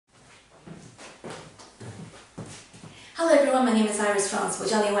Hello everyone, my name is Iris France, 我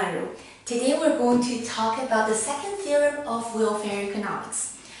叫林婉如. Today we're going to talk about the second theorem of welfare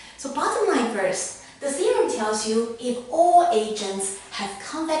economics. So bottom line first, the theorem tells you if all agents have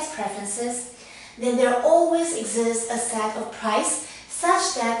convex preferences, then there always exists a set of price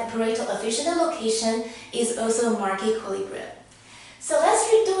such that the pareto efficient allocation is also a market equilibrium. So let's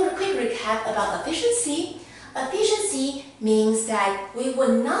do a quick recap about efficiency. Efficiency means that we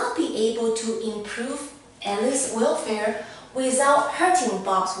will not be able to improve Alice's welfare without hurting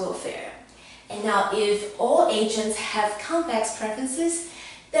Bob's welfare. And now if all agents have convex preferences,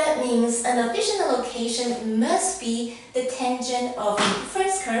 that means an efficient allocation must be the tangent of the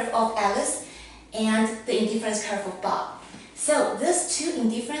indifference curve of Alice and the indifference curve of Bob. So these two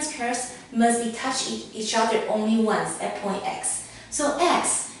indifference curves must be touch each other only once at point x. So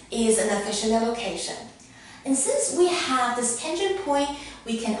x is an efficient allocation. And since we have this tangent point,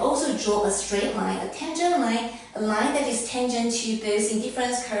 we can also draw a straight line, a tangent line, a line that is tangent to this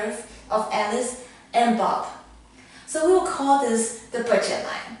indifference curve of Alice and Bob. So we will call this the budget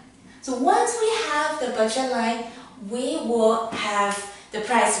line. So once we have the budget line, we will have the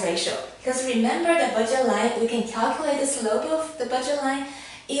price ratio. Because remember the budget line, we can calculate the slope of the budget line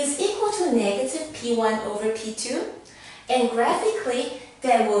is equal to negative P1 over P2. And graphically,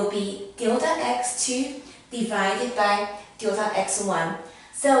 that will be delta x2 divided by delta x1.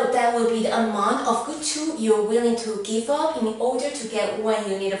 So that will be the amount of good 2 you're willing to give up in order to get 1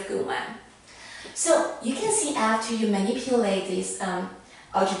 unit of good 1. So you can see after you manipulate this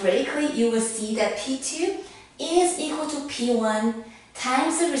algebraically, you will see that P2 is equal to P1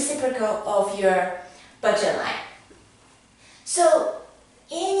 times the reciprocal of your budget line. So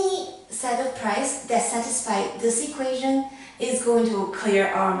any set of price that satisfies this equation is going to clear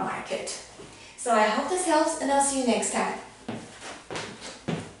our market. So I hope this helps, and I'll see you next time.